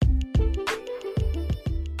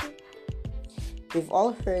We've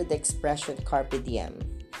all heard the expression carpe diem,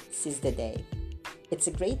 seize the day. It's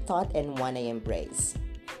a great thought and one I embrace.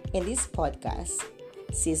 In this podcast,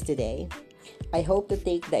 Seize the Day, I hope to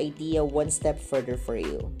take the idea one step further for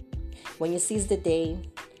you. When you seize the day,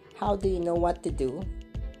 how do you know what to do,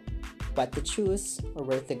 what to choose, or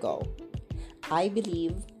where to go? I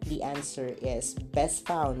believe the answer is best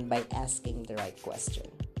found by asking the right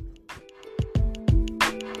question.